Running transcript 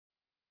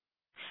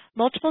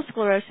Multiple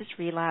Sclerosis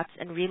Relapse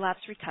and Relapse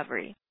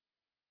Recovery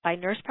by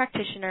nurse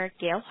practitioner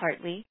Gail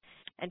Hartley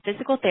and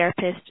physical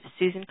therapist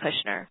Susan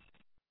Kushner.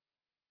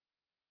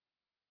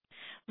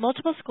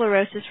 Multiple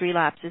sclerosis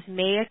relapses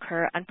may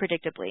occur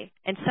unpredictably,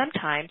 and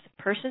sometimes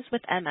persons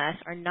with MS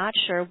are not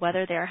sure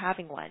whether they are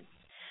having one.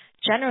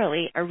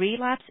 Generally, a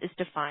relapse is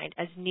defined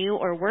as new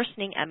or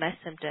worsening MS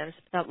symptoms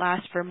that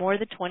last for more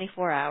than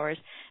 24 hours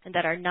and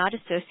that are not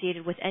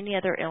associated with any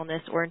other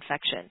illness or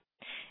infection.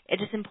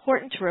 It is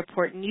important to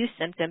report new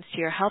symptoms to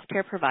your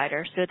healthcare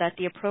provider so that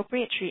the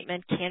appropriate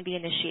treatment can be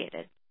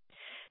initiated.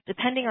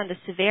 Depending on the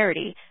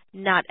severity,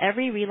 not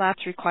every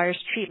relapse requires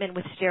treatment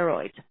with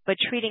steroids, but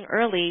treating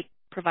early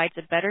provides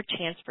a better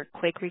chance for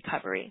quick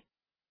recovery.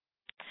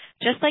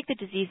 Just like the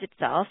disease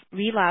itself,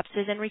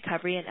 relapses and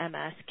recovery in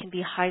MS can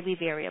be highly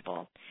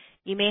variable.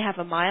 You may have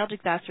a mild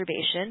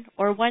exacerbation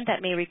or one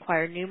that may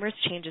require numerous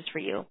changes for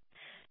you.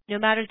 No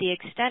matter the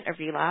extent of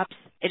relapse,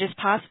 it is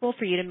possible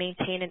for you to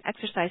maintain an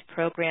exercise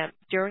program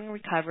during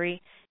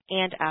recovery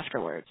and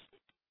afterwards.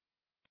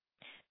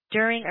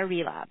 During a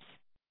relapse,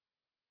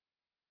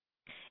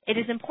 it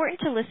is important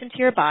to listen to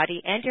your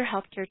body and your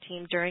healthcare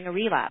team during a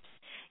relapse.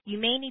 You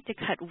may need to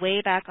cut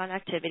way back on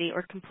activity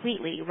or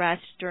completely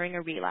rest during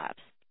a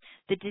relapse.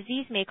 The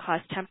disease may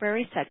cause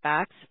temporary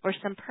setbacks or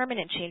some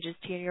permanent changes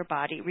to your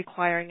body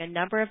requiring a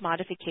number of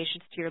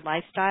modifications to your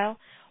lifestyle,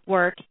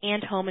 work,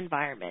 and home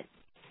environment.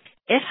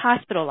 If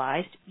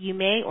hospitalized, you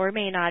may or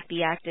may not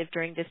be active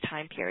during this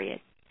time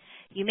period.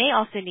 You may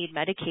also need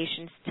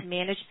medications to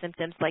manage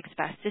symptoms like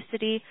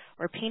spasticity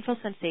or painful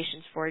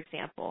sensations, for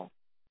example.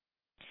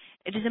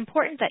 It is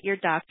important that your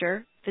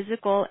doctor,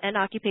 physical, and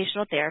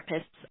occupational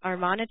therapists are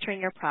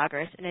monitoring your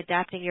progress and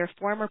adapting your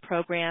former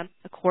program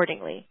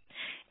accordingly.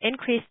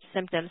 Increased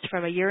symptoms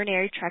from a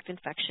urinary tract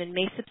infection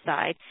may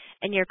subside,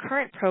 and your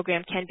current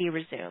program can be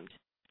resumed.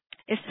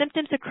 If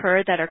symptoms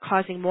occur that are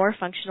causing more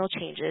functional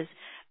changes,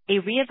 a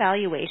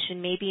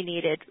reevaluation may be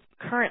needed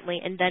currently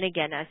and then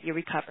again as you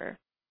recover.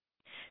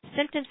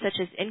 Symptoms such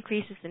as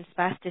increases in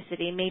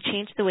spasticity may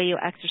change the way you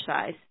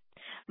exercise.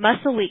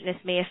 Muscle weakness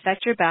may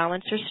affect your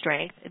balance or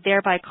strength,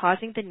 thereby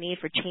causing the need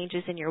for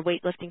changes in your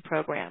weightlifting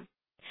program.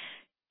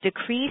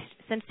 Decreased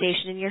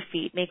sensation in your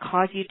feet may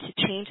cause you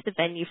to change the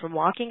venue from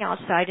walking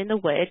outside in the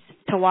woods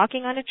to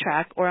walking on a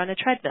track or on a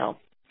treadmill.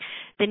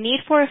 The need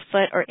for a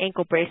foot or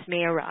ankle brace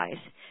may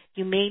arise.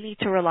 You may need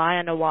to rely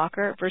on a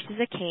walker versus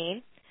a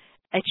cane,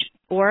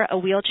 or a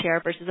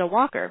wheelchair versus a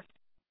walker.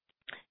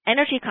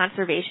 Energy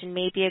conservation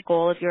may be a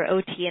goal of your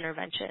OT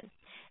intervention.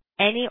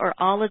 Any or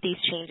all of these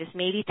changes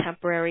may be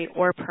temporary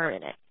or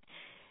permanent.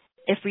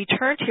 If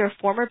return to your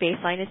former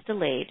baseline is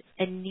delayed,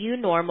 a new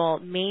normal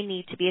may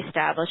need to be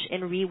established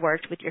and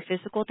reworked with your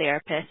physical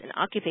therapist and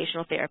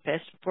occupational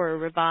therapist for a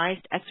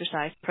revised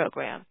exercise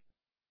program.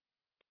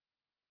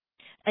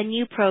 A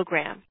new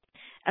program.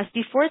 As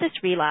before this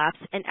relapse,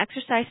 an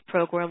exercise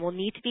program will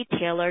need to be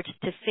tailored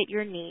to fit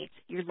your needs,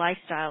 your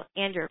lifestyle,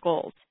 and your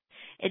goals.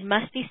 It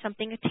must be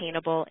something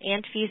attainable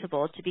and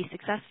feasible to be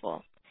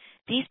successful.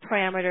 These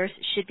parameters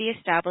should be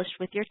established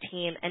with your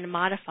team and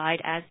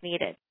modified as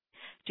needed.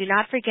 Do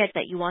not forget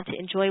that you want to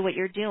enjoy what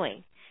you're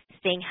doing.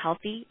 Staying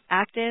healthy,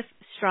 active,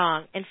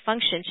 strong, and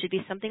function should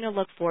be something to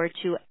look forward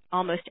to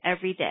almost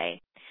every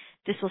day.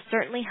 This will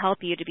certainly help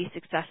you to be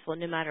successful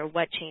no matter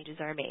what changes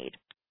are made.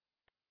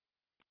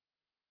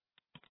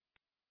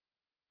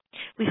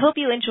 We hope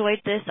you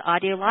enjoyed this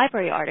audio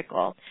library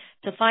article.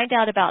 To find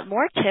out about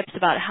more tips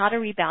about how to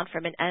rebound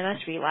from an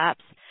MS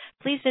relapse,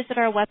 please visit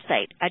our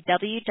website at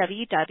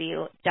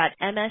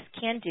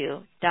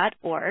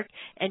www.mscando.org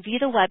and view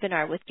the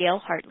webinar with Gail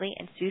Hartley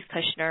and Suze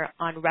Kushner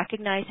on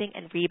recognizing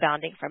and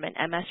rebounding from an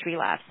MS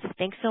relapse.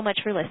 Thanks so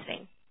much for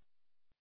listening.